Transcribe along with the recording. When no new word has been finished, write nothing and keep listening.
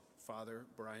Father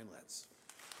Brian Lenz.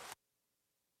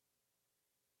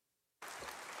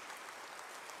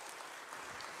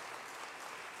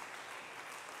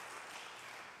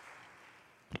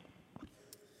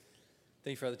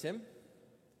 Thank you, Father Tim.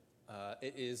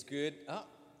 It is good.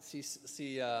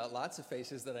 See lots of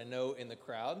faces that I know in the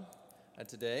crowd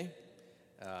today.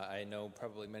 I know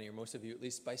probably many or most of you, at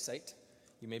least by sight.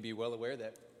 You may be well aware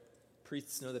that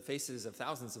priests know the faces of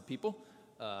thousands of people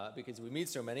because we meet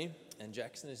so many, and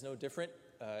Jackson is no different.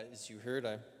 As you heard,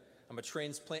 I'm a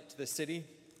transplant to the city,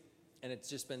 and it's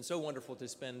just been so wonderful to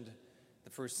spend the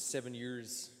first 7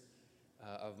 years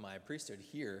of my priesthood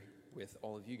here with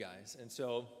all of you guys. And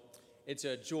so it's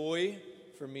a joy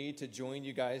for me to join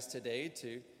you guys today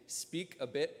to speak a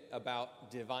bit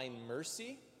about divine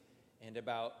mercy and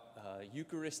about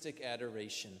Eucharistic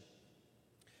adoration.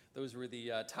 Those were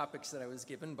the topics that I was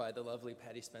given by the lovely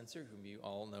Patty Spencer, whom you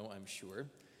all know, I'm sure.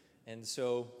 And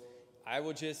so I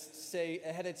will just say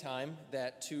ahead of time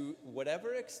that to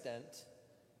whatever extent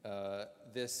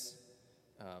this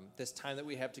time that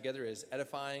we have together is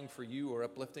edifying for you or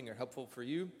uplifting or helpful for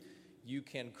you, you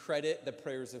can credit the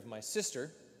prayers of my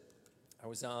sister. I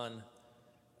was on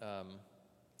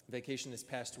vacation this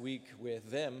past week with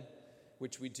them,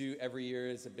 which we do every year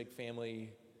as a big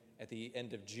family at the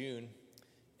end of June.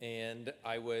 And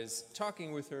I was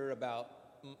talking with her about,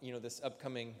 this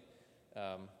upcoming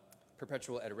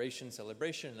perpetual adoration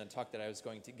celebration and a talk that I was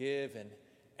going to give. And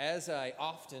as I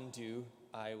often do,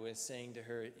 I was saying to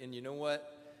her, and you know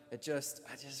what? I'm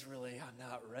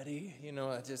not ready.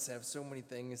 I just have so many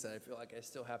things that I feel like I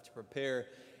still have to prepare.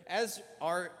 As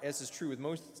is true with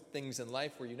most things in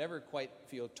life, where you never quite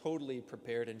feel totally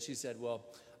prepared. And she said, well,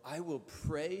 I will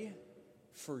pray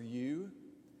for you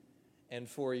and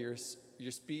for your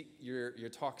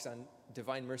talks on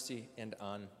divine mercy and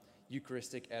on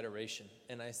Eucharistic adoration.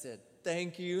 And I said,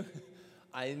 thank you.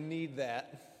 I need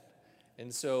that.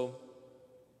 And so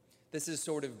this has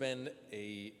sort of been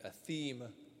a theme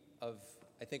of,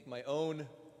 I think, my own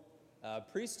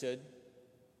priesthood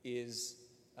is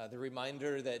the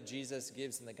reminder that Jesus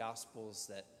gives in the Gospels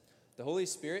that the Holy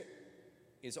Spirit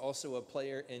is also a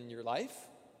player in your life.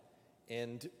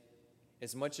 And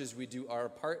as much as we do our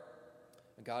part,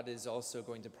 God is also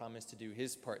going to promise to do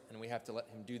his part, and we have to let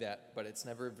him do that, but it's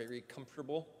never very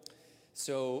comfortable.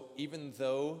 So even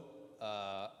though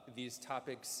these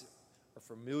topics are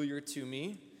familiar to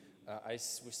me, I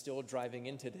was still driving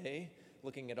in today,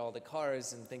 looking at all the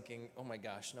cars and thinking, oh my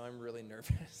gosh, now I'm really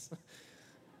nervous.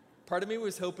 Part of me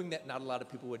was hoping that not a lot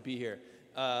of people would be here.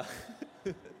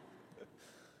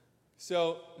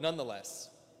 So nonetheless,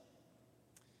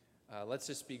 let's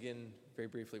just begin very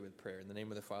briefly with prayer. In the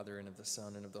name of the Father, and of the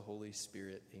Son, and of the Holy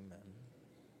Spirit, amen.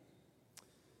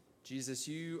 Jesus,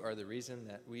 you are the reason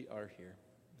that we are here.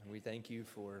 And we thank you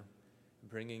for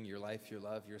bringing your life, your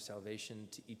love, your salvation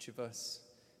to each of us,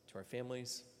 to our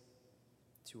families,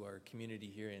 to our community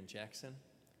here in Jackson.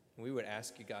 And we would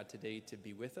ask you, God, today to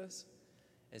be with us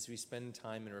as we spend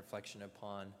time in reflection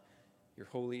upon your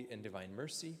holy and divine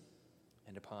mercy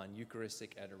and upon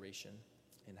Eucharistic adoration,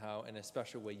 and how in a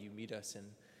special way you meet us in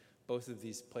both of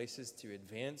these places to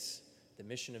advance the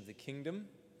mission of the kingdom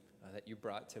that you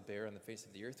brought to bear on the face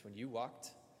of the earth when you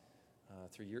walked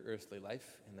through your earthly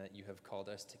life, and that you have called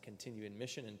us to continue in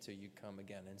mission until you come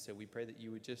again. And so we pray that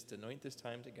you would just anoint this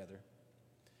time together,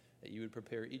 that you would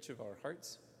prepare each of our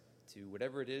hearts to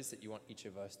whatever it is that you want each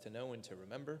of us to know and to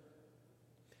remember,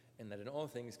 and that in all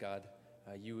things, God,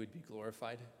 you would be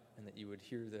glorified, and that you would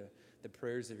hear the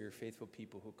prayers of your faithful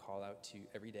people who call out to you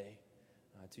every day,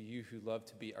 to you who love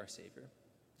to be our Savior.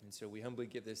 And so we humbly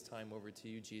give this time over to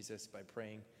you, Jesus, by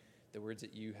praying the words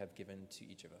that you have given to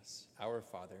each of us. Our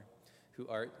Father, who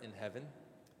art in heaven,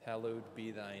 hallowed be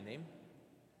thy name.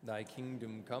 Thy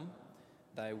kingdom come,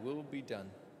 thy will be done,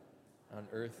 on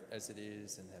earth as it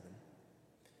is in heaven.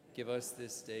 Give us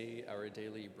this day our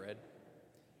daily bread,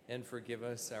 and forgive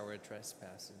us our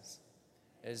trespasses,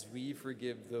 as we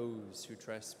forgive those who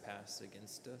trespass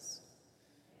against us.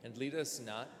 And lead us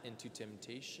not into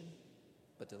temptation,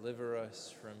 but deliver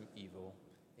us from evil.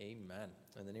 Amen.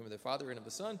 In the name of the Father, and of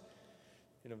the Son,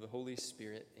 and of the Holy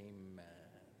Spirit, amen.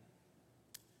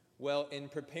 Well, in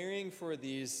preparing for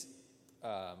these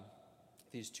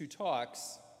two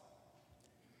talks,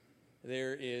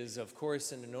 there is, of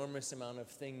course, an enormous amount of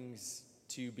things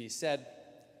to be said.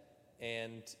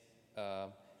 And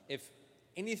if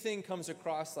anything comes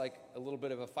across like a little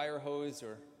bit of a fire hose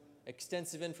or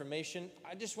extensive information,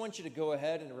 I just want you to go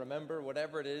ahead and remember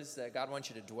whatever it is that God wants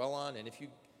you to dwell on. And if you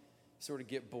sort of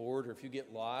get bored, or if you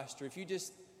get lost, or if you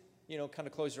just, kind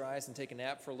of close your eyes and take a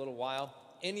nap for a little while,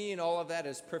 any and all of that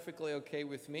is perfectly okay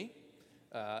with me.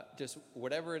 just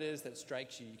whatever it is that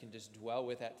strikes you, you can just dwell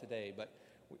with that today. But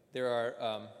there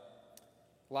are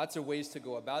lots of ways to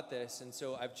go about this. And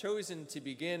so I've chosen to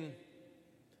begin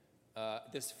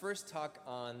this first talk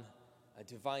on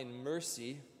divine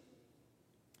mercy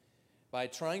by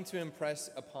trying to impress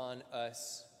upon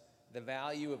us the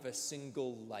value of a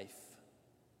single life.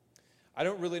 I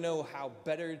don't really know how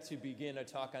better to begin a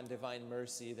talk on divine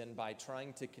mercy than by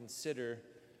trying to consider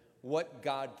what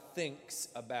God thinks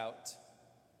about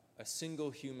a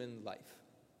single human life.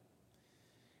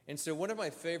 And so one of my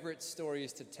favorite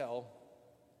stories to tell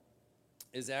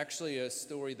is actually a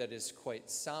story that is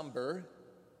quite somber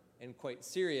and quite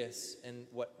serious, and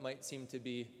what might seem to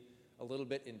be a little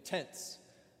bit intense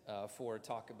for a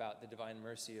talk about the divine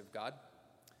mercy of God,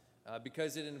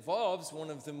 because it involves one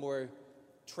of the more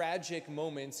tragic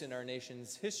moments in our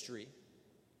nation's history,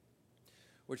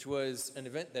 which was an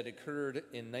event that occurred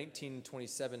in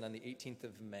 1927 on the 18th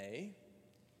of May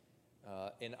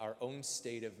in our own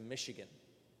state of Michigan.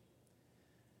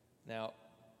 Now,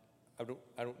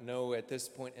 I don't know at this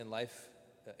point in life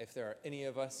if there are any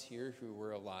of us here who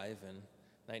were alive in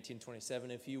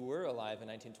 1927. If you were alive in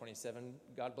 1927,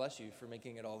 God bless you for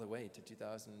making it all the way to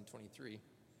 2023.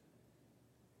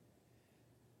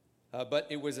 But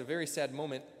it was a very sad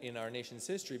moment in our nation's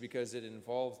history because it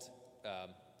involved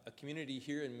a community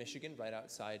here in Michigan right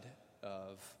outside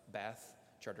of Bath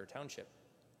Charter Township.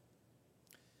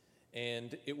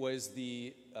 And it was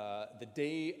the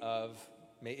day of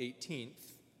May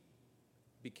 18th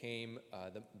became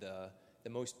the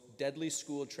most deadly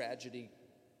school tragedy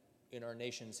in our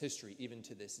nation's history, even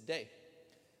to this day.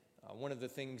 One of the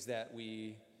things that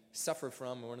we suffer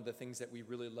from, one of the things that we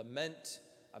really lament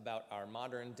about our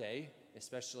modern day,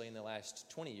 especially in the last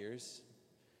 20 years,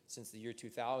 since the year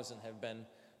 2000, have been,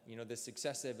 the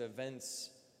successive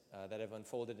events that have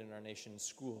unfolded in our nation's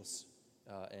schools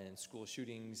and school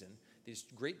shootings and these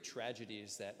great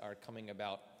tragedies that are coming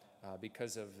about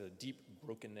because of the deep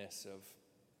brokenness of,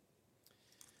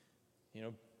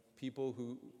 people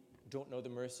who don't know the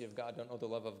mercy of God, don't know the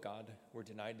love of God, were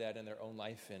denied that in their own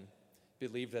life and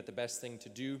believed that the best thing to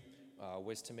do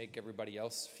was to make everybody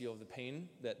else feel the pain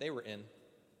that they were in.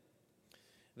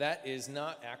 That is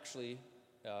not actually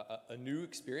a new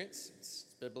experience. It's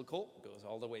biblical. It goes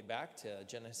all the way back to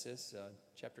Genesis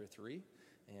chapter 3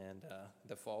 and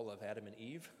the fall of Adam and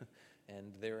Eve,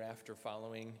 and thereafter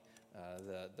following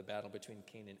the battle between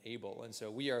Cain and Abel. And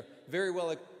so we are very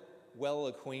well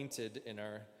acquainted in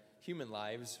our human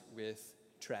lives with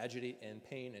tragedy and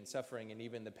pain and suffering, and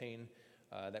even the pain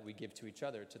that we give to each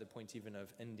other, to the point even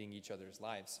of ending each other's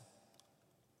lives.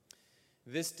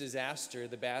 This disaster,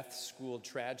 the Bath School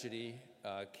tragedy,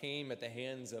 came at the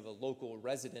hands of a local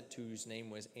resident whose name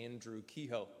was Andrew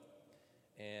Kehoe.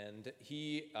 And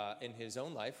he, in his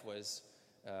own life, was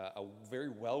a very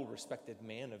well-respected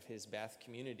man of his Bath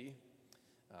community,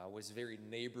 was very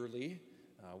neighborly,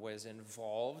 was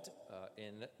involved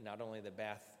in not only the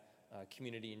Bath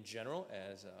community in general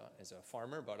as a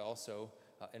farmer, but also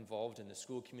involved in the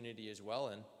school community as well,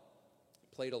 and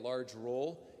played a large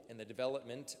role in the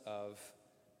development of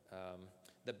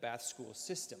the Bath school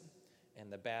system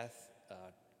and the Bath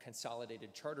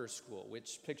Consolidated Charter School,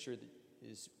 which picture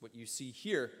is what you see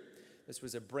here. This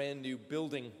was a brand new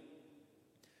building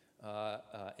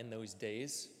in those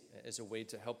days as a way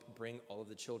to help bring all of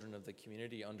the children of the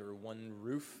community under one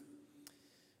roof.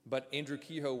 But Andrew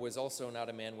Kehoe was also not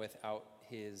a man without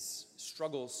his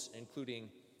struggles, including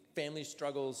family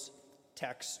struggles,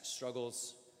 tax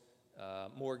struggles,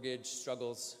 mortgage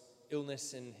struggles,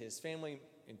 illness in his family,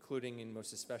 including and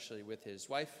most especially with his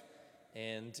wife.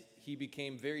 And he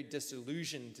became very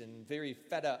disillusioned and very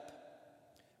fed up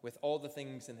with all the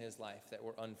things in his life that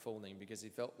were unfolding because he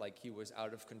felt like he was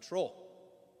out of control.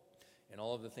 And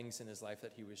all of the things in his life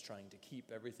that he was trying to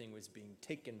keep, everything was being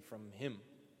taken from him.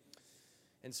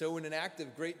 And so in an act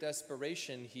of great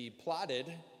desperation, he plotted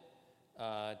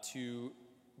to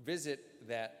visit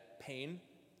that pain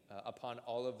upon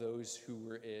all of those who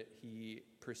were he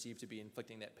perceived to be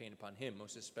inflicting that pain upon him,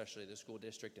 most especially the school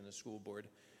district and the school board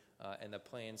and the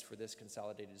plans for this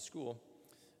consolidated school,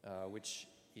 which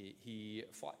he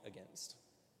fought against.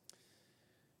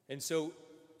 And so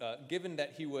given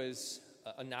that he was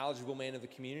a knowledgeable man of the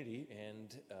community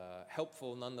and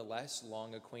helpful nonetheless,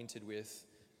 long acquainted with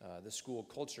the school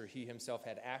culture, he himself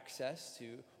had access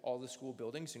to all the school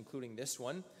buildings, including this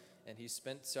one, and he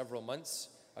spent several months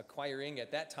acquiring,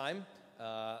 at that time,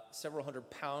 several hundred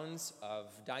pounds of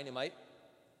dynamite,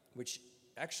 which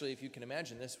actually, if you can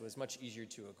imagine, this was much easier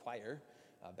to acquire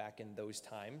back in those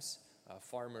times.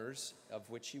 Farmers, of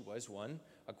which he was one,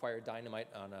 acquired dynamite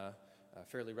on a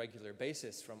fairly regular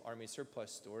basis from Army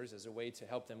surplus stores as a way to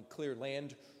help them clear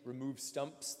land, remove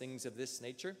stumps, things of this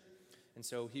nature. And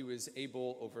so he was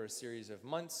able, over a series of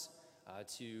months,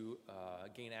 to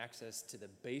gain access to the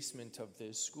basement of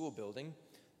this school building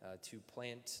to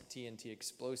plant TNT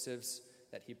explosives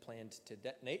that he planned to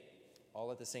detonate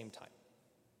all at the same time.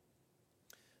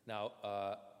 Now,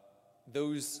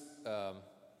 those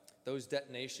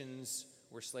detonations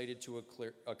were slated to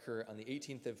occur on the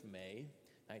 18th of May,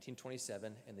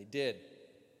 1927, and they did.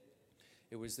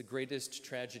 It was the greatest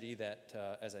tragedy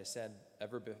that, as I said,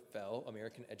 ever befell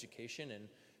American education. And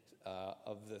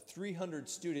of the 300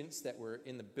 students that were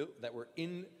in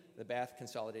the Bath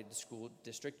Consolidated School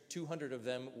District, 200 of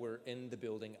them were in the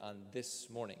building on this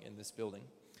morning, in this building.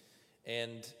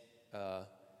 And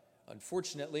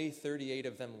unfortunately, 38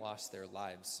 of them lost their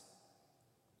lives.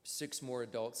 6 more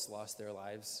adults lost their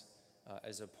lives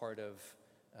as a part of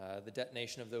the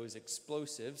detonation of those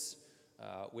explosives,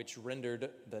 which rendered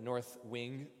the north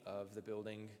wing of the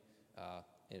building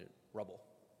in rubble.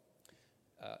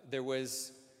 There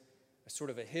was a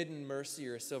sort of a hidden mercy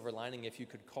or a silver lining, if you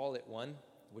could call it one,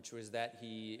 which was that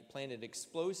he planted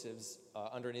explosives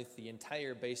underneath the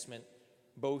entire basement,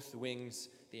 both wings.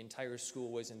 The entire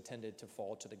school was intended to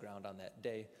fall to the ground on that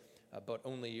day, but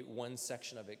only one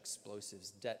section of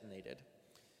explosives detonated.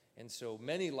 And so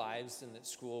many lives in that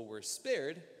school were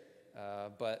spared,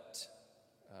 but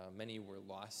many were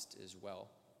lost as well.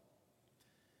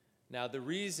 Now, the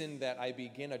reason that I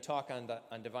begin a talk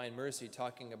on Divine Mercy,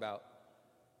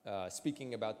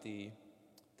 speaking about the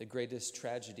greatest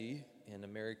tragedy in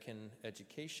American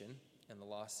education and the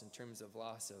loss in terms of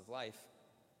loss of life,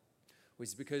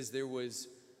 was because there was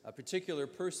a particular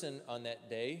person on that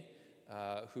day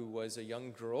who was a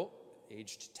young girl,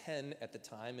 aged 10 at the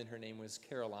time, and her name was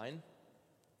Caroline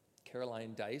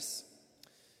Dice.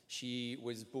 She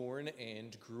was born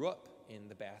and grew up in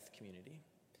the Bath community,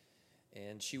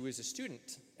 and she was a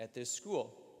student at this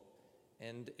school.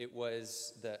 And it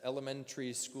was the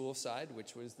elementary school side,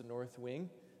 which was the north wing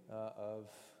of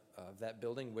that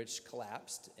building, which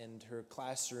collapsed, and her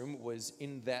classroom was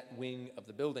in that wing of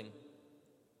the building.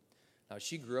 Now,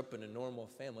 she grew up in a normal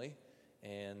family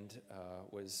and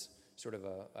was sort of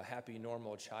a happy,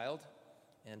 normal child.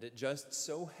 And it just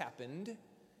so happened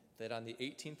that on the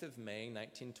 18th of May,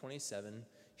 1927,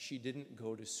 she didn't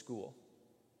go to school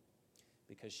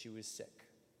because she was sick.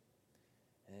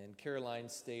 And Caroline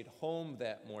stayed home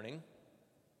that morning,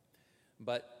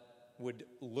 but would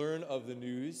learn of the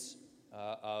news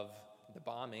of the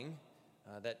bombing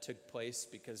that took place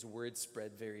because word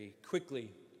spread very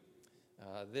quickly.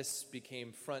 This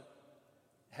became front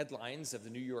headlines of the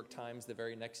New York Times the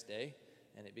very next day,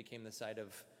 and it became the site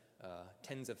of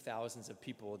tens of thousands of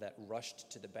people that rushed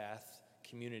to the Bath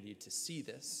community to see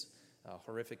this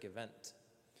horrific event.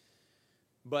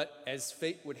 But as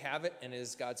fate would have it, and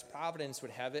as God's providence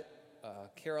would have it,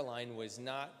 Caroline was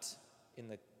not in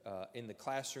the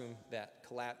classroom that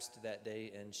collapsed that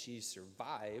day, and she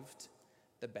survived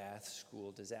the Bath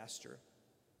school disaster.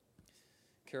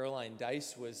 Caroline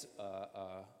Dice was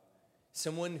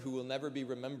someone who will never be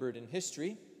remembered in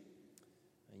history.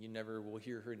 You never will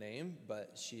hear her name,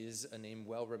 but she is a name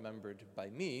well remembered by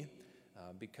me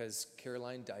because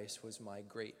Caroline Dice was my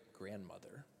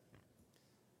great-grandmother.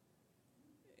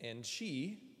 And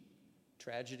she,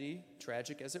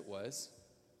 tragic as it was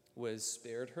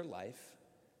spared her life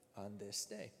on this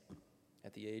day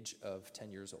at the age of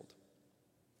 10 years old.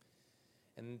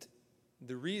 And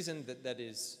the reason that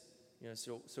is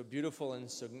so beautiful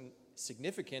and so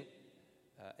significant,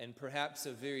 and perhaps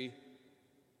a very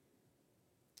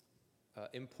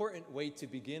important way to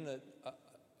begin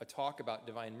a talk about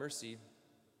divine mercy,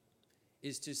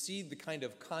 is to see the kind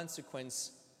of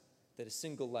consequence that a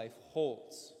single life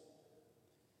holds,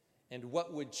 and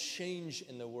what would change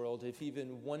in the world if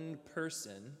even one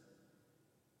person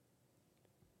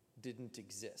didn't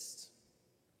exist,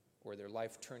 or their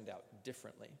life turned out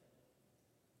differently.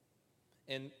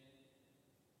 And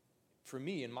for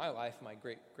me, in my life, my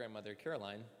great-grandmother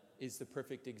Caroline is the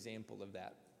perfect example of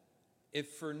that.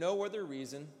 If for no other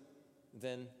reason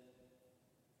than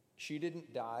she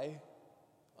didn't die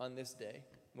on this day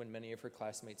when many of her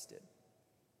classmates did.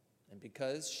 And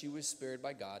because she was spared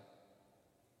by God,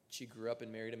 she grew up and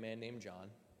married a man named John,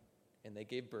 and they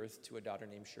gave birth to a daughter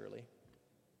named Shirley.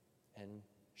 And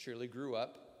Shirley grew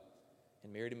up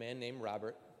and married a man named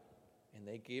Robert, and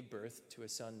they gave birth to a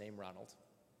son named Ronald.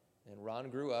 And Ron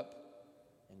grew up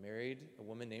and married a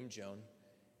woman named Joan,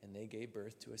 and they gave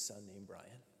birth to a son named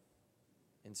Brian.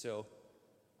 And so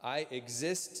I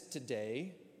exist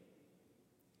today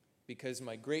because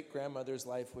my great-grandmother's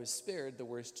life was spared the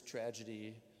worst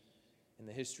tragedy in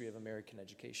the history of American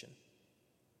education.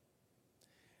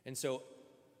 And so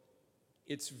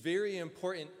it's very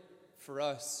important for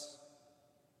us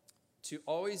to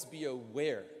always be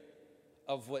aware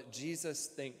of what Jesus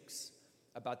thinks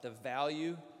about the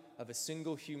value of a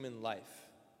single human life.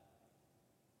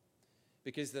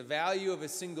 Because the value of a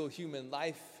single human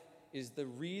life is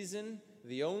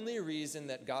the only reason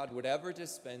that God would ever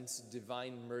dispense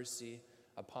divine mercy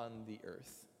upon the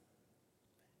earth.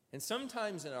 And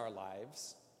sometimes in our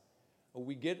lives,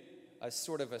 we get a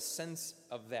sort of a sense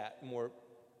of that more,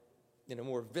 in a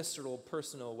more visceral,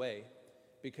 personal way,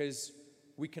 because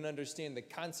we can understand the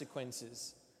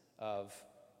consequences of,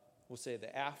 we'll say,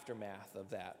 the aftermath of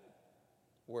that,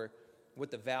 or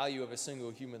what the value of a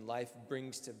single human life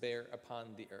brings to bear upon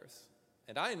the earth.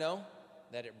 And I know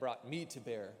that it brought me to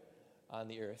bear on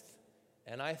the earth.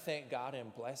 And I thank God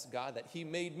and bless God that He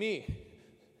made me.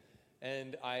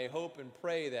 And I hope and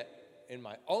pray that in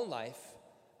my own life,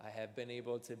 I have been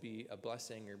able to be a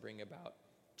blessing or bring about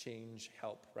change,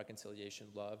 help, reconciliation,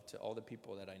 love to all the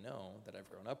people that I know, that I've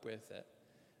grown up with, that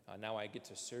now I get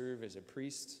to serve as a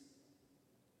priest.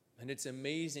 And it's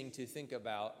amazing to think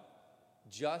about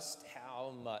just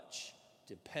how much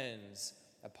depends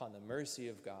upon the mercy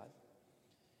of God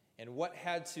and what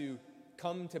had to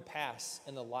come to pass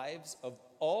in the lives of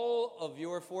all of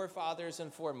your forefathers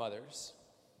and foremothers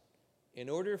in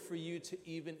order for you to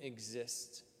even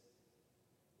exist.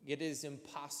 It is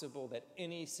impossible that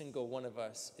any single one of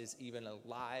us is even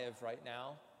alive right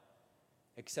now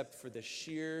except for the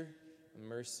sheer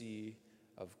mercy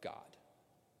of God.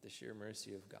 The sheer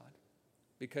mercy of God.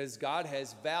 Because God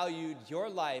has valued your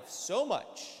life so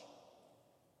much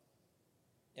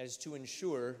as to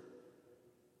ensure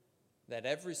that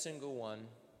every single one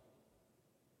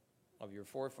of your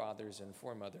forefathers and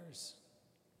foremothers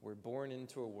were born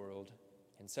into a world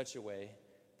in such a way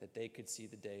that they could see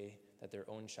the day that their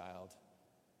own child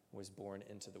was born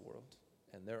into the world,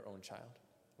 and their own child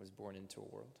was born into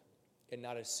a world. And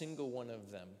not a single one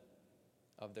of them,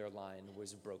 of their line,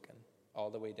 was broken,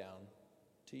 all the way down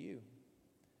to you,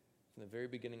 from the very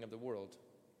beginning of the world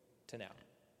to now.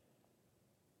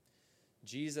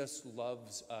 Jesus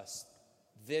loves us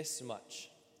this much.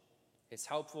 It's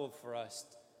helpful for us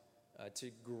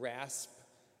to grasp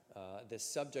the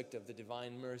subject of the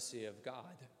divine mercy of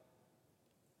God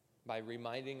by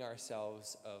reminding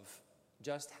ourselves of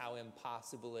just how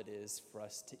impossible it is for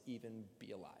us to even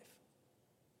be alive.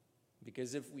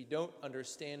 Because if we don't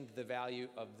understand the value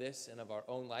of this and of our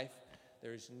own life,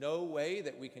 there's no way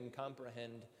that we can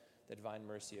comprehend the divine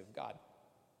mercy of God.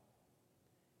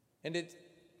 And it,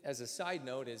 as a side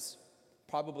note, is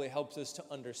probably helps us to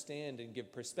understand and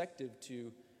give perspective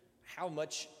to how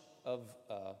much of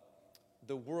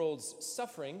the world's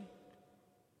suffering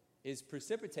is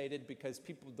precipitated because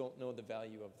people don't know the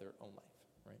value of their own life,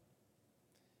 right?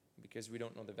 Because we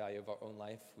don't know the value of our own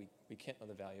life, we can't know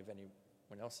the value of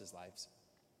anyone else's lives.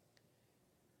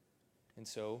 And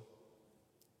so,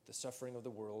 the suffering of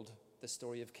the world, the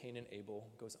story of Cain and Abel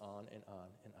goes on and on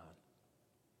and on.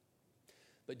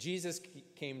 But Jesus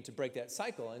came to break that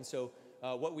cycle, and so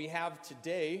what we have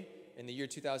today in the year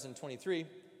 2023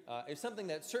 is something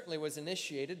that certainly was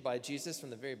initiated by Jesus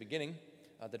from the very beginning.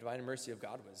 The divine mercy of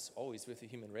God was always with the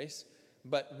human race.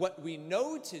 But what we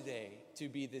know today to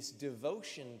be this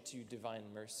devotion to divine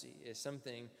mercy is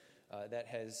something that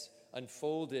has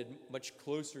unfolded much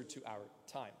closer to our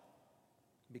time,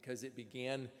 because it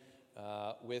began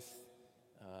with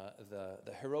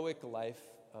the heroic life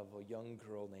of a young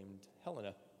girl named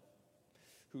Helena,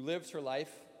 who lived her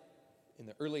life in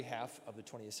the early half of the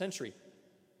 20th century.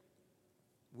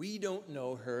 We don't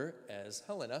know her as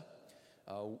Helena.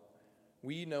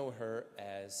 We know her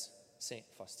as Saint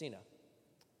Faustina.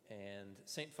 And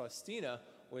Saint Faustina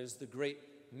was the great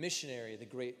missionary, the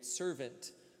great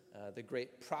servant, the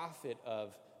great prophet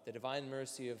of the divine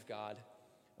mercy of God,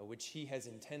 which he has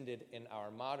intended in our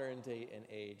modern day and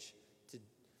age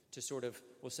to sort of,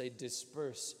 we'll say,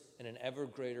 disperse in an ever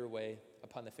greater way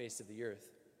upon the face of the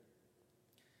earth.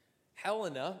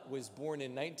 Helena was born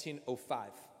in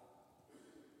 1905.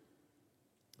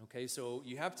 Okay, so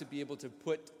you have to be able to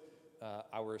put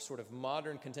our sort of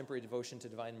modern contemporary devotion to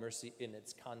divine mercy in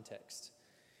its context.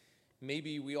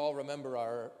 Maybe we all remember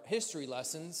our history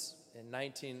lessons in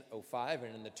 1905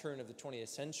 and in the turn of the 20th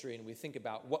century, and we think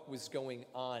about what was going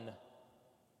on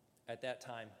at that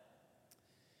time.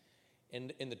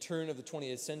 And in the turn of the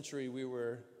 20th century, we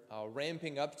were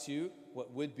ramping up to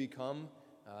what would become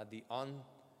the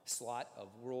onslaught of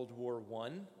World War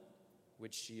I,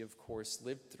 which she, of course,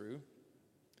 lived through.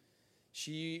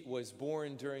 She was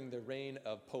born during the reign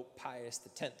of Pope Pius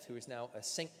X, who is now a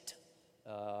saint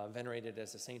venerated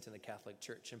as a saint in the Catholic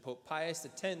Church. And Pope Pius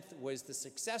X was the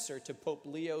successor to Pope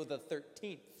Leo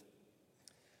XIII.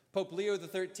 Pope Leo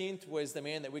XIII was the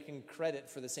man that we can credit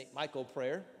for the St. Michael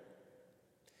prayer.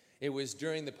 It was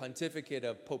during the pontificate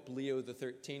of Pope Leo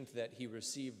XIII that he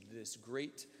received this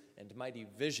great and mighty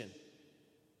vision,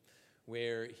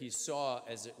 where he saw,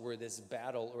 as it were, this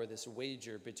battle or this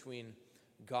wager between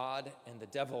God and the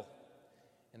devil.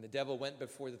 And the devil went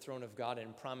before the throne of God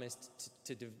and promised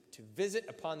to visit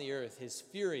upon the earth his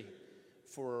fury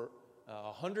for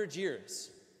 100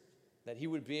 years, that he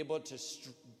would be able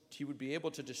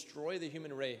to destroy the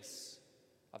human race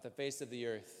off the face of the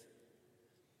earth.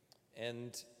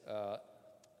 And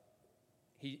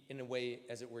he, in a way,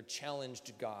 as it were,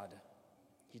 challenged God.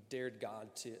 He dared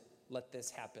God to let this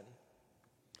happen.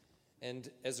 And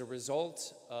as a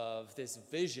result of this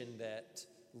vision that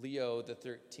Leo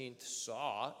XIII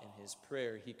saw in his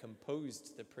prayer, he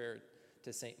composed the prayer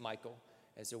to St. Michael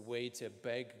as a way to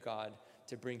beg God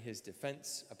to bring his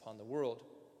defense upon the world.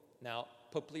 Now,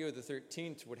 Pope Leo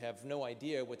XIII would have no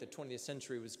idea what the 20th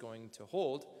century was going to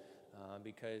hold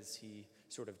because he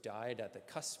sort of died at the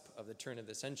cusp of the turn of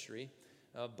the century.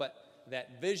 But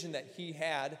that vision that he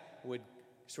had would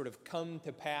sort of come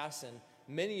to pass, and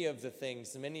many of the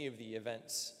things, many of the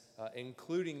events,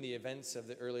 including the events of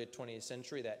the early 20th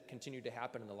century that continued to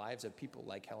happen in the lives of people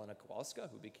like Helena Kowalska,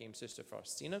 who became Sister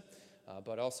Faustina,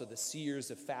 but also the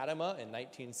Seers of Fatima in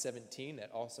 1917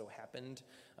 that also happened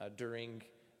during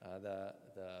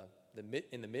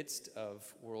in the midst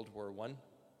of World War I.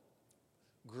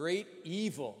 Great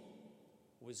evil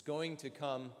was going to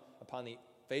come upon the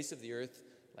face of the earth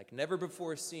like never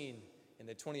before seen in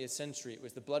the 20th century. It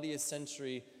was the bloodiest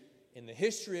century in the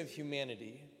history of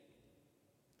humanity.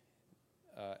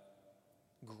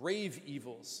 Grave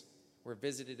evils were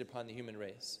visited upon the human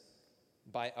race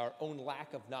by our own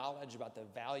lack of knowledge about the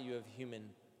value of human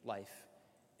life.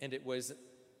 And it was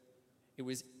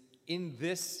in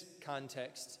this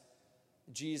context,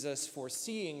 Jesus,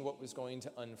 foreseeing what was going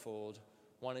to unfold,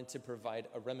 wanted to provide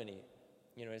a remedy.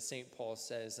 You know, as St. Paul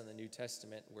says in the New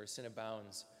Testament, where sin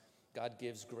abounds, God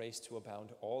gives grace to abound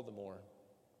all the more.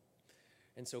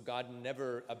 And so God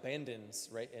never abandons,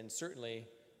 right? And certainly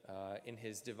in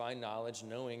his divine knowledge,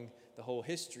 knowing the whole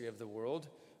history of the world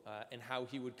and how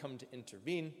he would come to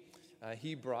intervene,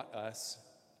 he brought us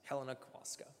Helena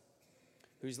Kowalska,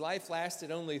 whose life lasted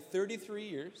only 33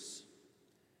 years,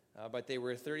 but they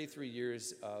were 33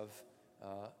 years of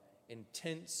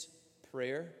intense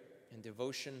prayer and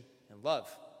devotion and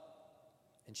love.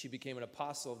 And she became an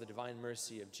apostle of the Divine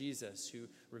Mercy of Jesus, who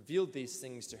revealed these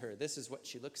things to her. This is what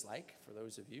she looks like, for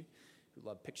those of you who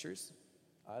love pictures.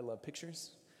 I love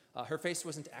pictures. Her face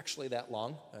wasn't actually that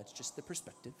long. It's just the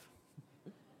perspective.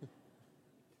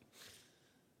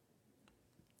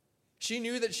 She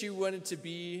knew that she wanted to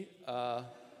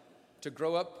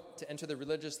grow up, to enter the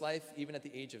religious life, even at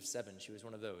the age of 7. She was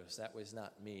one of those. That was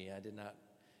not me. I did not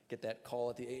get that call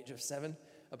at the age of 7.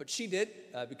 But she did,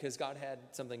 because God had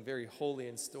something very holy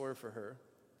in store for her.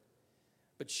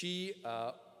 But she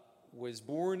was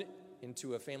born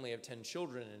into a family of 10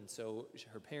 children, and so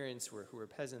her parents, who were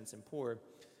peasants and poor,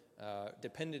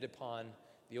 depended upon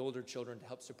the older children to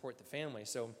help support the family.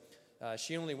 So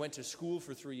she only went to school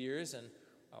for 3 years and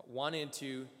wanted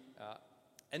to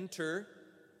enter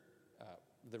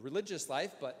the religious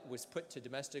life, but was put to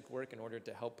domestic work in order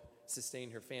to help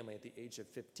sustain her family at the age of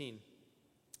 15.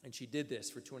 And she did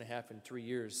this for 2.5 and 3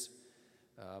 years,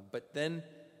 but then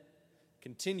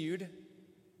continued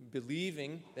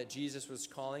believing that Jesus was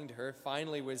calling to her,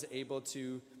 finally was able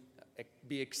to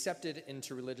be accepted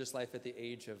into religious life at the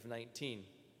age of 19.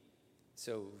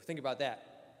 So think about that.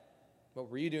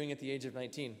 What were you doing at the age of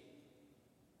 19?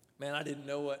 Man, I didn't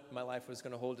know what my life was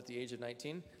going to hold at the age of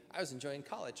 19. I was enjoying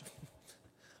college.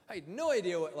 I had no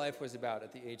idea what life was about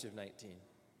at the age of 19.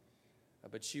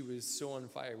 But she was so on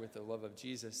fire with the love of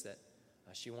Jesus that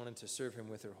she wanted to serve him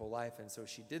with her whole life. And so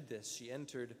she did this. She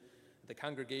entered the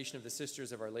congregation of the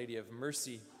Sisters of Our Lady of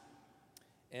Mercy.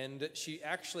 And she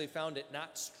actually found it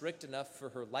not strict enough for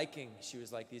her liking. She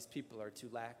was like, these people are too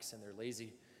lax and they're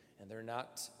lazy and they're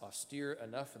not austere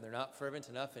enough and they're not fervent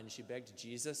enough. And she begged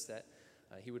Jesus that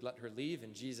he would let her leave.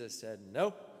 And Jesus said,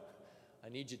 no, I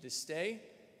need you to stay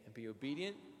and be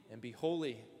obedient and be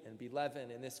holy and be leaven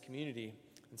in this community.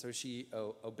 And so she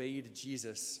obeyed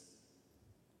Jesus.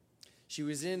 She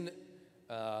was in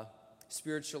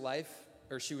spiritual life,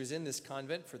 or she was in this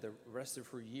convent for the rest of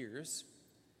her years,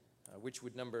 which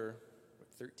would number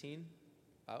 13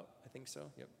 out, I think so.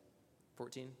 Yep,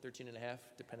 14, 13 and a half,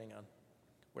 depending on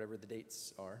whatever the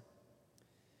dates are.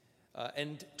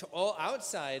 And to all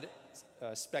outside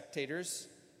spectators,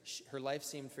 Her life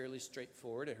seemed fairly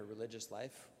straightforward. Her religious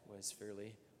life was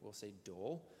fairly, we'll say,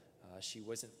 dull. She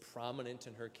wasn't prominent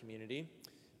in her community,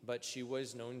 but she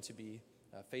was known to be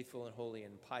faithful and holy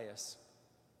and pious.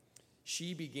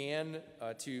 She began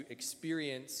to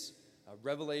experience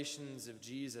revelations of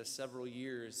Jesus several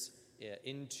years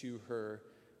into her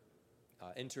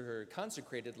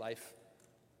consecrated life,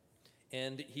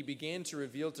 and he began to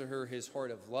reveal to her his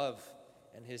heart of love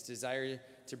and his desire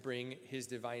to bring his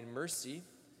divine mercy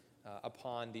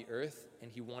upon the earth,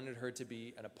 and he wanted her to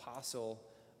be an apostle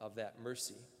of that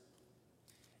mercy.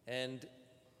 And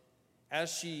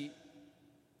as she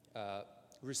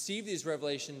received these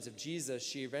revelations of Jesus,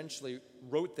 she eventually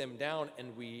wrote them down,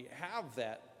 and we have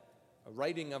that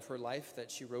writing of her life that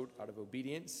she wrote out of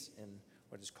obedience in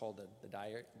what is called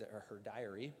her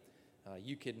diary.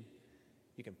 You can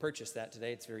purchase that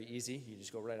today. It's very easy. You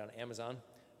just go right on Amazon.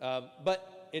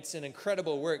 But it's an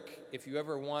incredible work. If you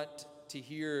ever want to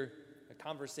hear a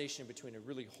conversation between a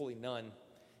really holy nun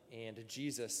and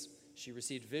Jesus, she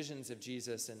received visions of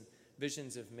Jesus and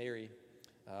visions of Mary,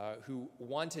 who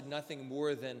wanted nothing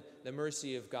more than the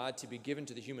mercy of God to be given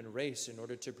to the human race in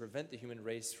order to prevent the human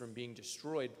race from being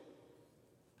destroyed.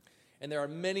 And there are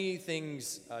many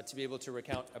things to be able to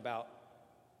recount about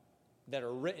that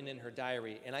are written in her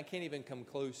diary, and I can't even come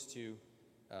close to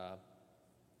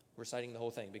reciting the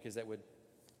whole thing, because that would,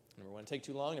 number one, take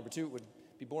too long, number two, it would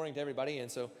be boring to everybody, and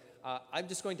so I'm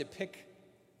just going to pick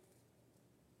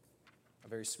a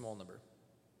very small number.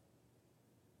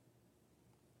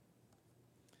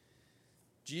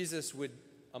 Jesus would,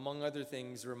 among other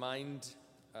things, remind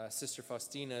Sister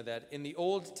Faustina that in the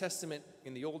Old Testament,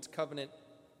 in the Old Covenant,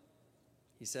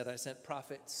 he said, "I sent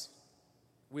prophets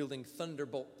wielding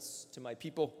thunderbolts to my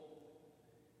people,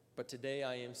 but today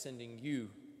I am sending you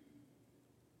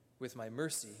with my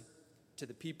mercy to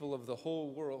the people of the whole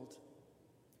world.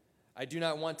 I do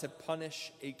not want to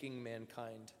punish aching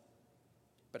mankind,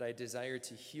 but I desire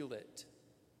to heal it,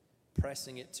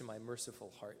 pressing it to my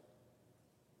merciful heart."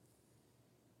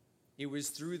 It was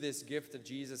through this gift of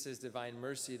Jesus' divine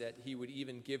mercy that he would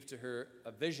even give to her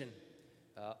a vision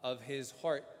of his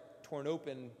heart torn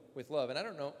open with love. And I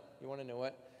don't know, you want to know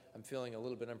what? I'm feeling a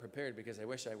little bit unprepared because I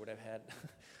wish I would have had,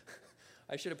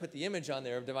 I should have put the image on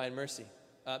there of divine mercy.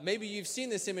 Maybe you've seen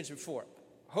this image before.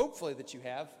 Hopefully that you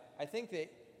have. I think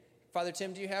that, Father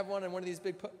Tim, do you have one on one of these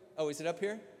big, oh, is it up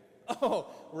here?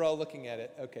 Oh, we're all looking at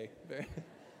it. Okay.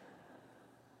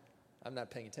 I'm not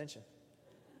paying attention.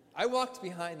 I walked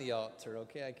behind the altar,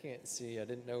 okay? I can't see. I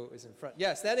didn't know it was in front.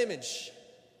 Yes, that image.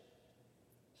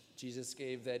 Jesus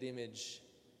gave that image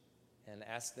and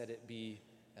asked that it be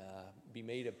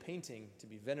made a painting to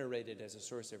be venerated as a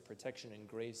source of protection and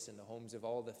grace in the homes of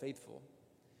all the faithful.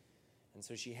 And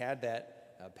so she had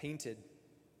that painted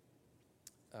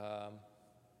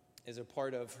as a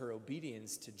part of her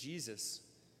obedience to Jesus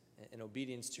and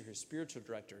obedience to her spiritual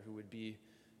director, who would be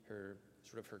her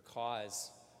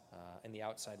cause in the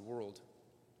outside world.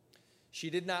 She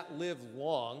did not live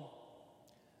long.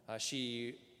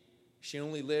 She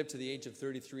only lived to the age of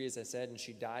 33, as I said, and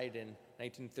she died in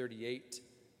 1938,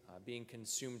 being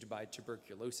consumed by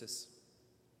tuberculosis.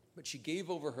 But she gave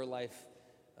over her life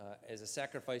as a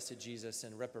sacrifice to Jesus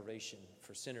and reparation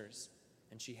for sinners.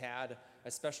 And she had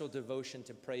a special devotion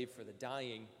to pray for the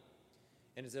dying.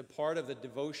 And as a part of the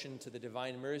devotion to the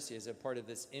divine mercy, as a part of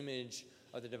this image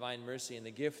of the divine mercy and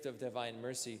the gift of divine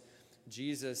mercy,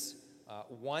 Jesus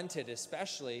wanted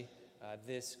especially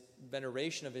this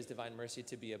veneration of his divine mercy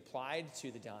to be applied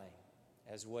to the dying,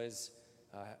 as was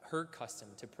her custom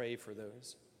to pray for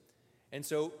those. And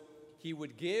so he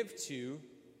would give to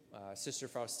Sister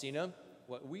Faustina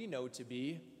what we know to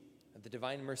be the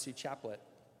Divine Mercy Chaplet.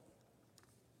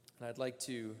 And I'd like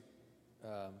to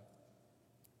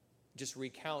just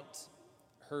recount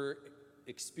her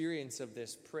experience of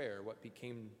this prayer, what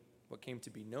came to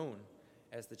be known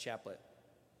as the chaplet.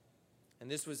 And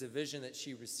this was a vision that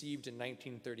she received in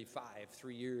 1935,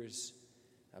 3 years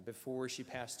before she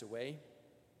passed away.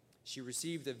 She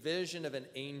received a vision of an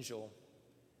angel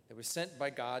that was sent by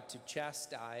God to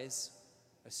chastise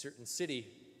a certain city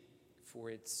for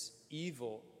its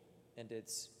evil and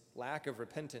its lack of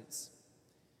repentance.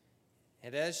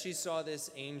 And as she saw this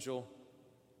angel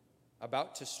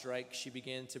about to strike, she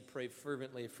began to pray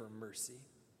fervently for mercy.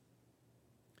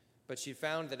 But she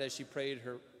found that as she prayed,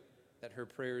 that her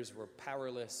prayers were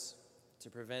powerless to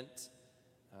prevent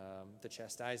the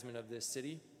chastisement of this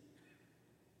city.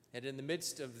 And in the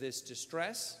midst of this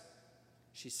distress,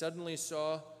 she suddenly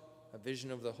saw a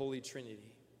vision of the Holy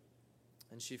Trinity.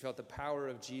 And she felt the power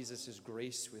of Jesus'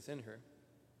 grace within her.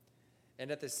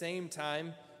 And at the same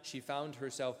time, she found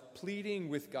herself pleading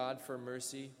with God for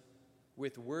mercy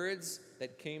with words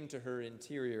that came to her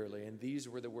interiorly, and these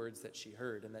were the words that she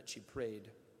heard and that she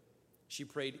prayed. She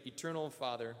prayed, "Eternal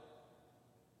Father,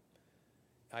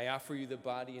 I offer you the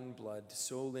body and blood,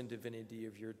 soul and divinity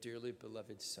of your dearly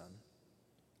beloved Son,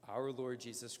 our Lord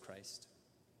Jesus Christ,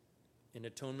 in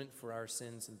atonement for our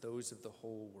sins and those of the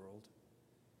whole world.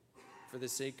 For the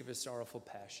sake of his sorrowful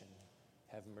passion,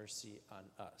 have mercy on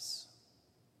us."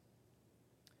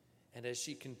 And as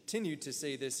she continued to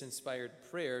say this inspired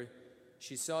prayer,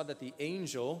 she saw that the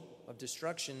angel of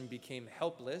destruction became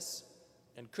helpless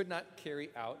and could not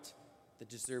carry out the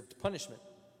deserved punishment.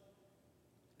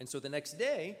 And so the next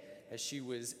day, as she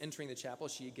was entering the chapel,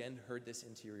 she again heard this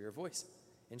interior voice,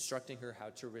 instructing her how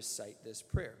to recite this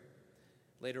prayer.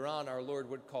 Later on, our Lord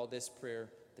would call this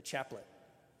prayer the chaplet.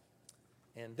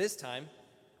 And this time,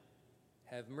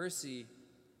 "Have mercy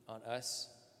on us,"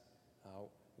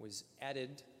 was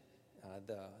added,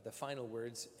 the final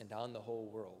words, "and on the whole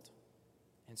world."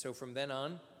 And so from then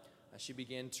on, she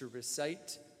began to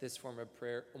recite this form of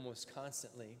prayer almost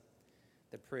constantly,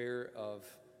 the prayer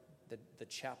of the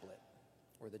chaplet,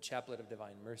 or the chaplet of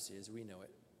divine mercy as we know it.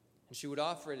 And she would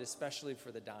offer it especially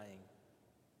for the dying.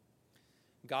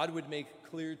 God would make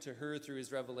clear to her through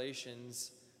his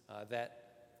revelations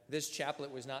that this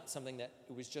chaplet was not something that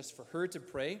it was just for her to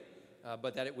pray,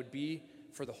 but that it would be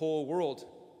for the whole world.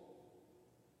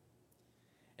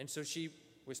 And so she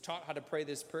was taught how to pray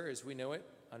this prayer as we know it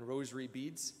on rosary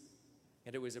beads.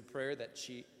 And it was a prayer that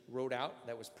she wrote out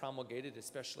that was promulgated,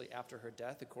 especially after her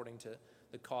death, according to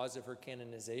the cause of her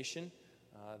canonization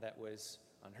that was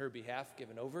on her behalf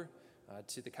given over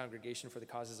to the Congregation for the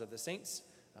Causes of the Saints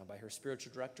by her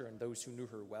spiritual director and those who knew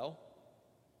her well.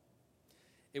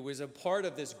 It was a part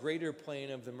of this greater plan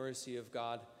of the mercy of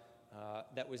God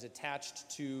that was attached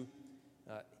to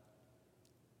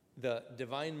the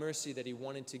divine mercy that he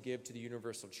wanted to give to the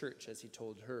universal church, as he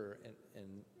told her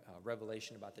in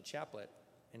Revelation about the chaplet.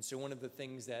 And so one of the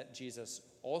things that Jesus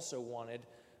also wanted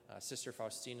Sister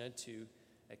Faustina to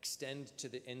extend to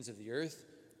the ends of the earth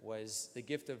was the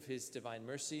gift of his divine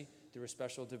mercy through a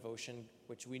special devotion,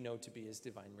 which we know to be his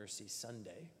Divine Mercy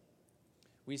Sunday.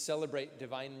 We celebrate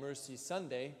Divine Mercy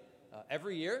Sunday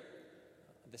every year,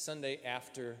 the Sunday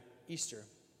after Easter.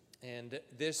 And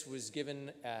this was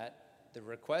given at the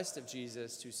request of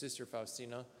Jesus to Sister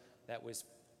Faustina, that was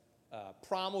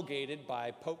promulgated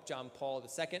by Pope John Paul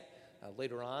II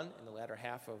later on in the latter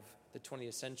half of the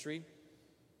 20th century,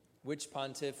 which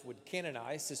pontiff would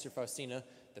canonize Sister Faustina,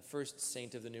 the first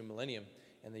saint of the new millennium,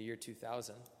 in the year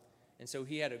 2000. And so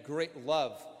he had a great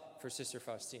love for Sister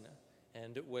Faustina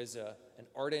and was an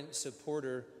ardent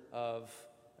supporter of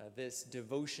this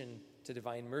devotion to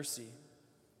divine mercy.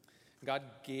 God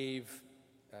gave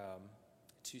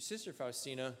to Sister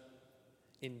Faustina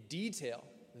in detail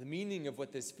the meaning of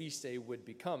what this feast day would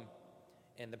become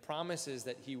and the promises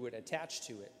that he would attach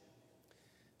to it.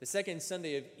 The second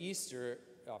Sunday of Easter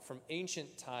from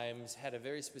ancient times had a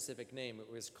very specific name.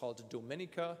 It was called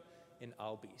Domenica in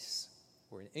Albis,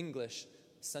 or in English,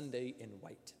 Sunday in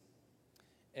White.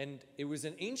 And it was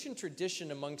an ancient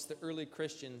tradition amongst the early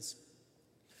Christians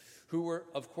who were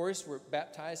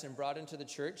baptized and brought into the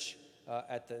church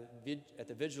at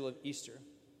the vigil of Easter.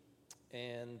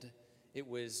 And it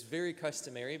was very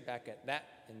customary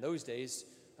in those days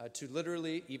to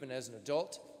literally, even as an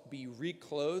adult, be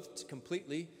reclothed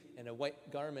completely in a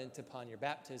white garment upon your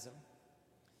baptism.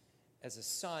 As a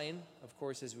sign, of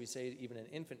course, as we say even in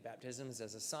infant baptisms,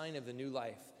 as a sign of the new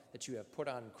life that you have put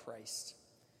on Christ.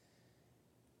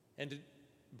 And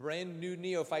brand new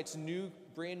neophytes,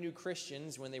 brand new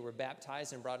Christians, when they were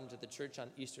baptized and brought into the church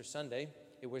on Easter Sunday,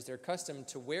 it was their custom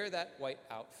to wear that white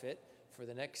outfit for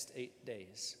the next 8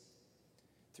 days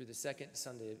through the second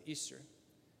Sunday of Easter.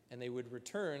 And they would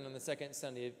return on the second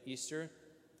Sunday of Easter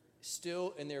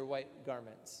still in their white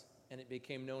garments. And it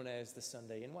became known as the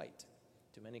Sunday in White,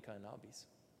 Domenica in Albis.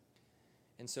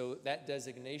 And so that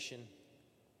designation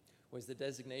was the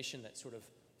designation that sort of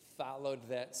followed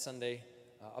that Sunday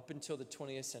up until the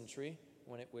 20th century,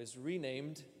 when it was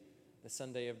renamed the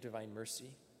Sunday of Divine Mercy.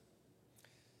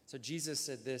 So Jesus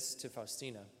said this to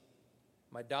Faustina: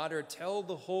 "My daughter, tell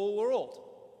the whole world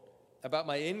about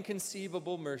my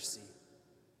inconceivable mercy.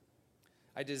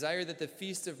 I desire that the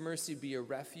Feast of Mercy be a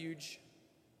refuge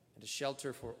and a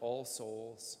shelter for all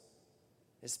souls,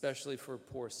 especially for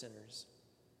poor sinners.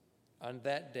 On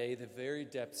that day, the very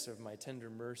depths of my tender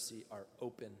mercy are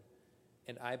open,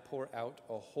 and I pour out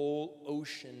a whole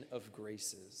ocean of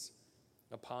graces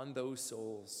upon those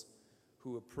souls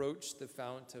who approach the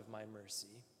fount of my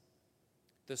mercy.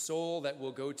 The soul that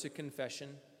will go to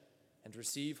confession and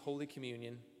receive Holy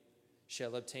Communion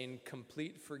shall obtain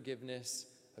complete forgiveness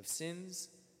of sins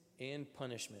and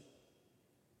punishment.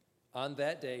 On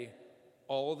that day,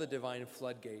 all the divine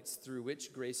floodgates through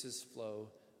which graces flow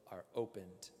are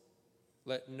opened.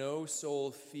 Let no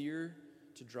soul fear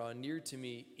to draw near to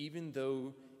me, even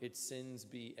though its sins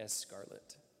be as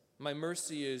scarlet. My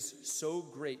mercy is so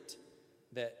great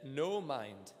that no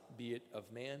mind, be it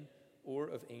of man or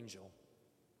of angel,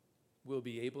 will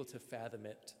be able to fathom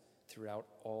it throughout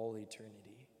all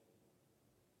eternity.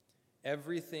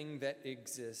 Everything that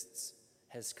exists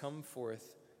has come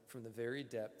forth from the very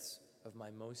depths of my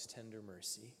most tender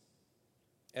mercy.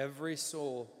 Every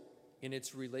soul in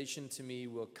its relation to me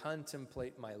will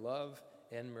contemplate my love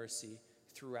and mercy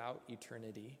throughout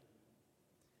eternity.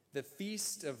 The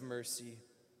feast of mercy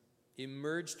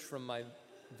emerged from my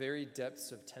very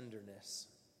depths of tenderness.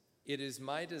 It is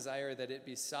my desire that it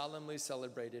be solemnly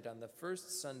celebrated on the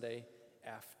first Sunday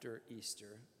after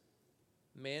Easter.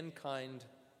 Mankind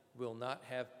will not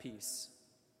have peace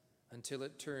until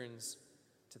it turns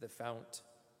to the fount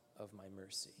of my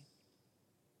mercy.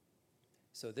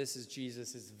 So this is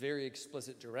Jesus' very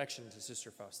explicit direction to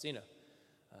Sister Faustina,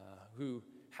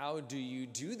 how do you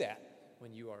do that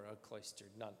when you are a cloistered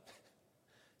nun?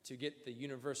 To get the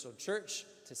Universal Church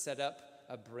to set up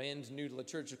a brand new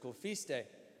liturgical feast day.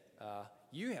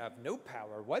 You have no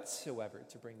power whatsoever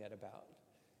to bring that about.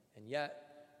 And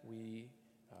yet, we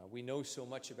know so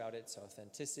much about its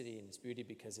authenticity and its beauty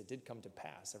because it did come to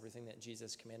pass. Everything that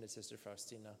Jesus commanded Sister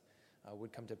Faustina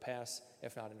would come to pass,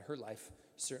 if not in her life,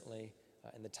 certainly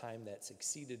in the time that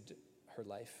succeeded her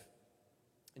life.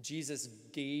 Jesus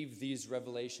gave these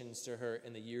revelations to her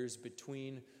in the years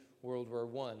between World War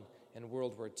I and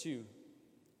World War II.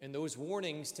 And those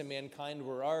warnings to mankind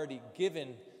were already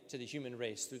given to the human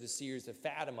race through the seers of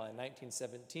Fatima in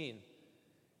 1917.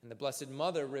 And the Blessed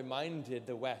Mother reminded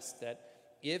the West that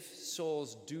if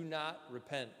souls do not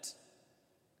repent,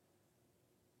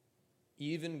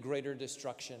 even greater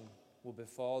destruction will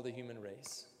befall the human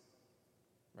race.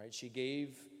 Right? She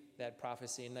gave that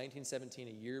prophecy in 1917,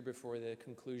 a year before the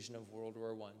conclusion of World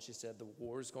War I. She said the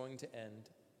war is going to end,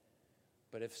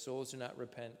 but if souls do not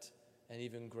repent, an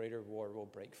even greater war will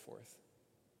break forth.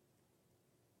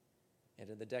 And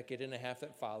in the decade and a half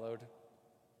that followed,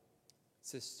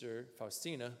 Sister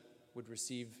Faustina would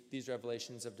receive these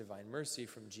revelations of divine mercy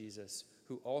from Jesus,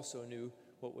 who also knew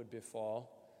what would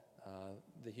befall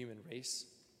the human race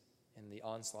in the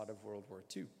onslaught of World War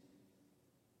II.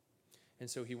 And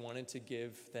so he wanted to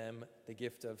give them the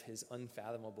gift of his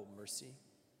unfathomable mercy,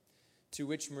 to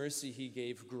which mercy he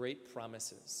gave great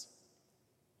promises.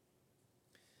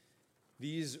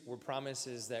 These were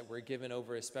promises that were given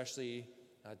over especially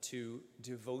to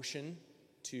devotion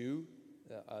to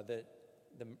the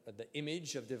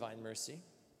image of divine mercy,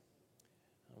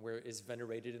 where it is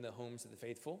venerated in the homes of the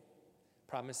faithful.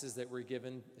 Promises that were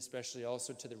given especially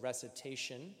also to the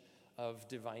recitation of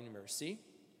divine mercy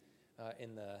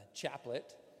in the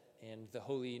chaplet and the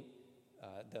holy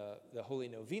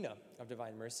novena of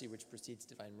divine mercy, which precedes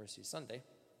Divine Mercy Sunday.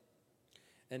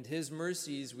 And his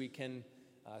mercies we can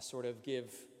sort of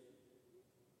give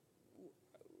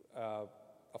a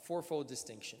fourfold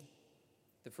distinction.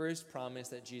 The first promise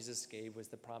that Jesus gave was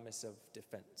the promise of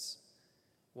defense.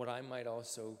 What I might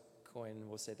also coin,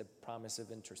 we'll say, the promise of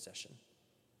intercession.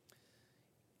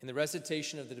 In the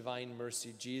recitation of the divine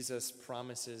mercy, Jesus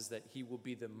promises that he will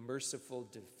be the merciful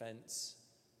defense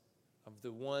of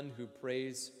the one who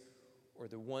prays or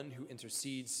the one who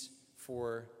intercedes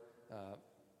for,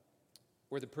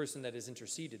 or the person that is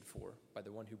interceded for by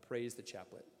the one who prays the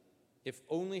chaplet. If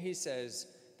only he says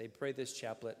they pray this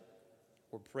chaplet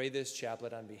or pray this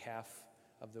chaplet on behalf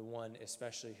of the one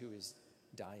especially who is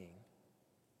dying.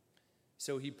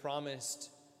 So he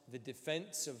promised the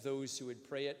defense of those who would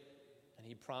pray it, and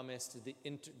he promised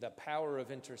the power of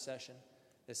intercession,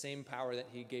 the same power that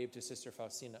he gave to Sister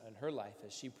Faustina in her life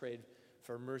as she prayed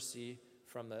for mercy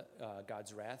from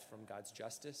God's wrath, from God's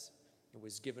justice. It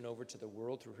was given over to the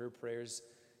world through her prayers.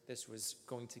 This was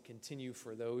going to continue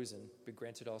for those and be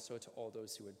granted also to all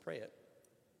those who would pray it.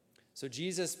 So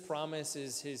Jesus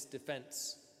promises his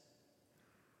defense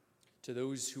to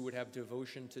those who would have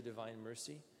devotion to divine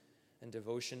mercy and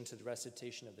devotion to the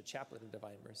recitation of the chaplet of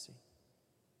divine mercy.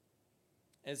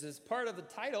 As part of the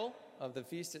title of the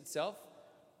feast itself,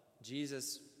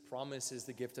 Jesus promises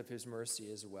the gift of his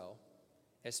mercy as well,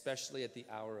 especially at the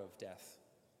hour of death.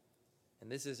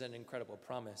 And this is an incredible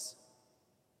promise.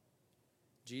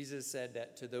 Jesus said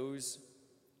that to those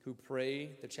who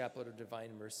pray the chaplet of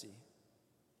divine mercy,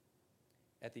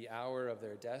 at the hour of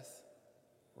their death,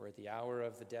 or at the hour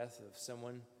of the death of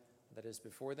someone that is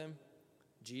before them,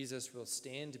 Jesus will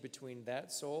stand between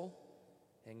that soul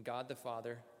and God the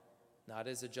Father, not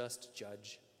as a just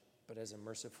judge, but as a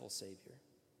merciful Savior.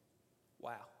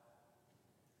 Wow.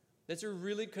 That's a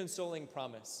really consoling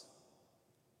promise.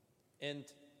 And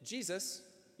Jesus,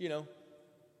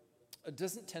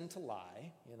 doesn't tend to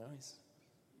lie. He's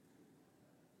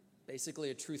basically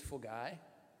a truthful guy.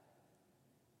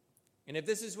 And if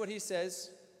this is what he says,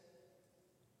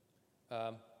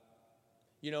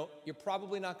 you're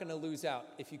probably not going to lose out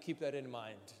if you keep that in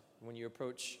mind when you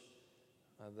approach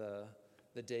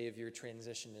the day of your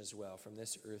transition as well, from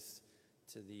this earth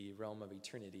to the realm of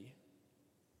eternity.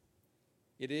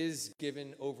 It is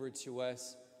given over to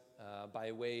us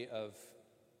by way of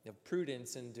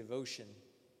prudence and devotion.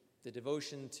 The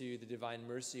devotion to the divine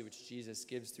mercy which Jesus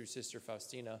gives through Sister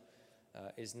Faustina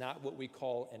is not what we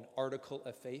call an article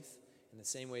of faith in the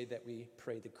same way that we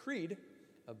pray the creed,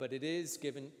 but it is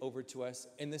given over to us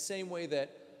in the same way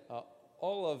that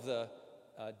all of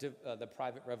the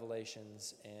private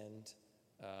revelations and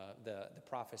the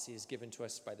prophecies given to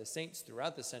us by the saints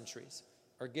throughout the centuries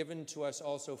are given to us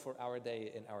also for our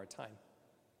day and our time.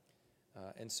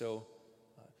 And so,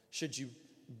 should you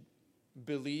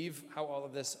believe how all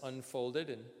of this unfolded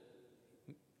and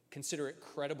consider it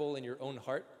credible in your own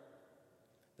heart,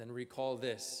 then recall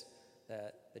this,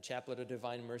 that the Chaplet of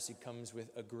Divine Mercy comes with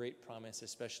a great promise,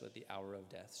 especially at the hour of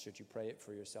death. Should you pray it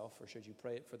for yourself, or should you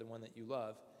pray it for the one that you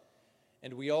love?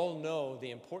 And we all know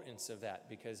the importance of that,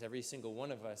 because every single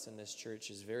one of us in this church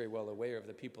is very well aware of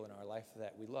the people in our life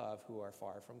that we love who are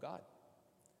far from God.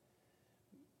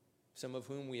 Some of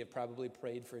whom we have probably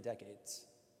prayed for decades,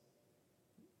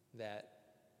 that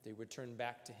they would turn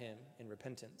back to him in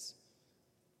repentance,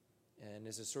 and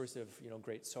is a source of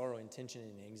great sorrow and tension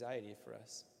and anxiety for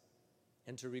us.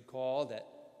 And to recall that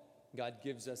God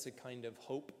gives us a kind of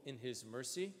hope in his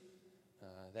mercy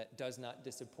that does not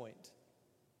disappoint,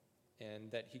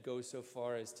 and that he goes so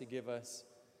far as to give us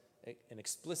an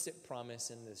explicit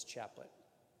promise in this chaplet,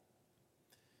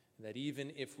 that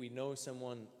even if we know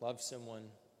someone, love someone,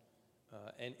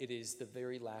 and it is the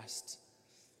very last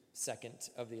second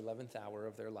of the 11th hour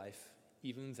of their life,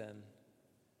 even then,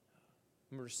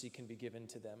 mercy can be given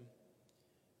to them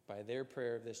by their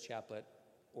prayer of this chaplet,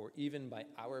 or even by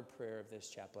our prayer of this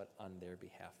chaplet on their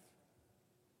behalf.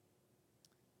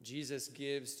 Jesus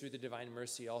gives through the divine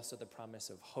mercy also the promise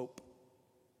of hope.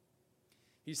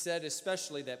 He said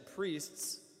especially that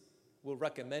priests will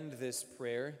recommend this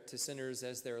prayer to sinners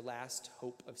as their last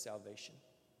hope of salvation.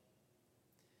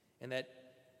 And that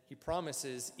he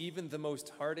promises even the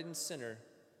most hardened sinner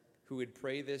who would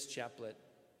pray this chaplet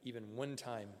even one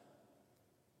time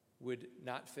would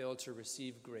not fail to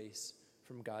receive grace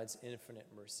from God's infinite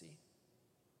mercy.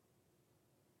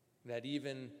 That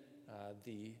even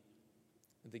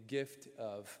the gift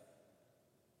of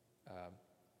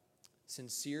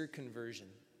sincere conversion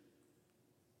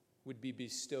would be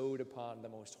bestowed upon the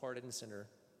most hardened sinner,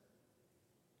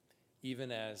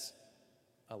 even as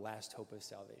a last hope of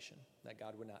salvation. That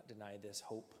God would not deny this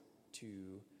hope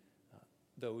to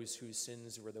those whose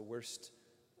sins were the worst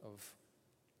of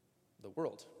the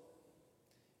world.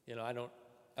 I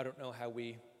don't know how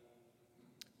we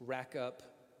rack up,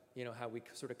 how we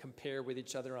sort of compare with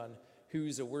each other on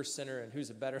who's a worse sinner and who's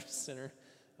a better sinner.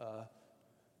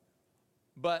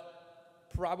 But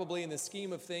probably in the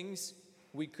scheme of things,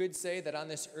 we could say that on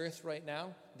this earth right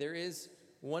now, there is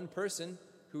one person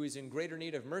who is in greater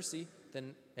need of mercy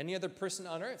than any other person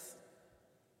on earth.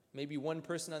 Maybe one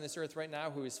person on this earth right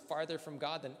now who is farther from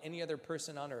God than any other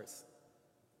person on earth.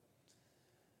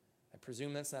 I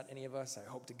presume that's not any of us. I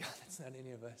hope to God that's not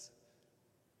any of us.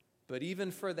 But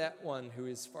even for that one who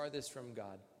is farthest from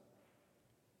God,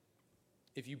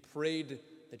 if you prayed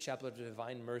the Chaplet of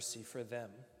Divine Mercy for them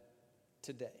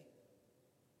today,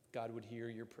 God would hear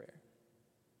your prayer.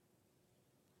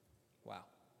 Wow.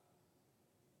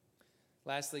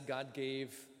 Lastly, God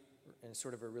gave, in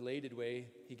sort of a related way,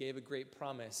 he gave a great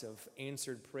promise of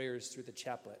answered prayers through the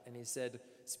chaplet. And he said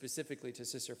specifically to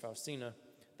Sister Faustina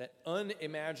that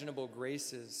unimaginable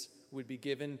graces would be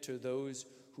given to those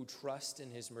who trust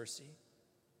in his mercy.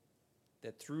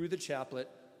 That through the chaplet,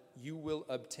 you will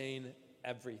obtain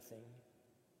everything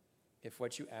if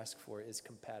what you ask for is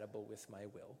compatible with my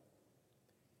will.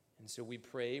 And so we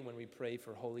pray, when we pray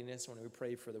for holiness, when we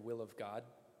pray for the will of God,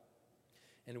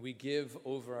 and we give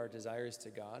over our desires to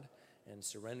God and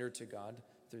surrender to God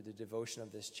through the devotion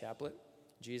of this chaplet,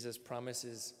 Jesus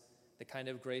promises the kind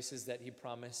of graces that he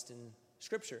promised in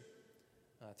Scripture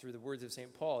through the words of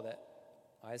St. Paul, that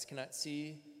eyes cannot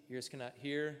see, ears cannot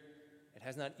hear, it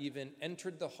has not even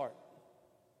entered the heart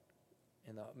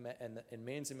in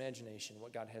man's imagination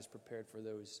what God has prepared for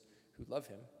those who love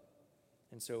him.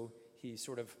 And so he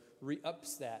sort of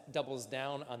re-ups that, doubles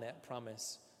down on that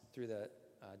promise through the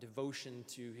devotion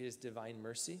to his divine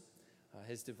mercy,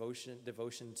 his devotion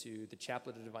to the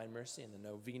Chaplet of Divine Mercy and the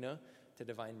novena to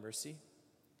Divine Mercy,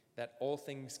 that all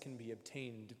things can be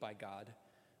obtained by God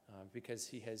because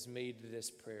he has made this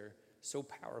prayer so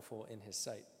powerful in his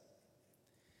sight.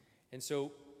 And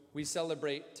so we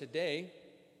celebrate today,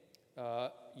 a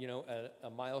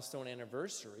milestone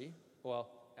anniversary. Well,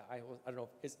 I don't know,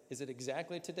 is it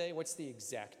exactly today? What's the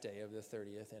exact day of the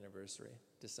 30th anniversary?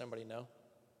 Does somebody know?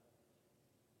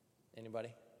 Anybody?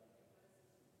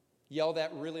 Yell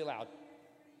that really loud.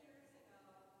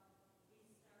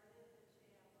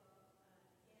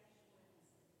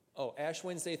 Oh, Ash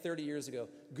Wednesday 30 years ago.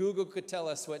 Google could tell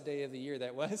us what day of the year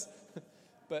that was.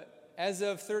 But as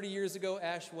of 30 years ago,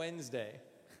 Ash Wednesday,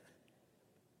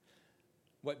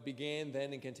 what began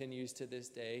then and continues to this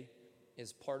day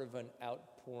is part of an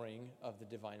outpouring of the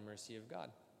divine mercy of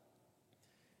God.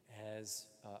 As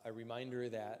a reminder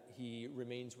that he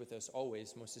remains with us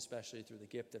always, most especially through the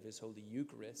gift of his Holy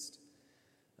Eucharist,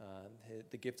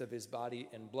 the gift of his body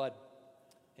and blood.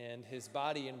 And his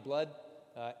body and blood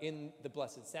in the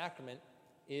Blessed Sacrament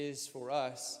is for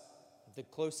us the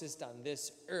closest on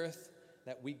this earth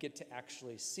that we get to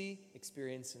actually see,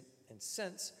 experience, and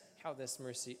sense how this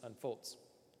mercy unfolds.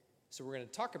 So we're going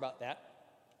to talk about that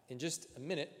in just a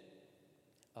minute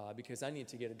because I need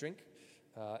to get a drink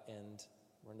and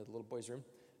run to the little boys' room.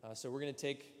 So we're going to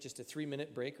take just a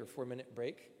 3-minute break or 4-minute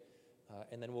break,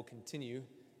 and then we'll continue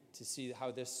to see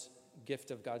how this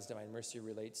gift of God's divine mercy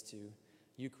relates to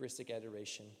Eucharistic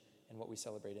adoration and what we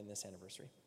celebrate in this anniversary.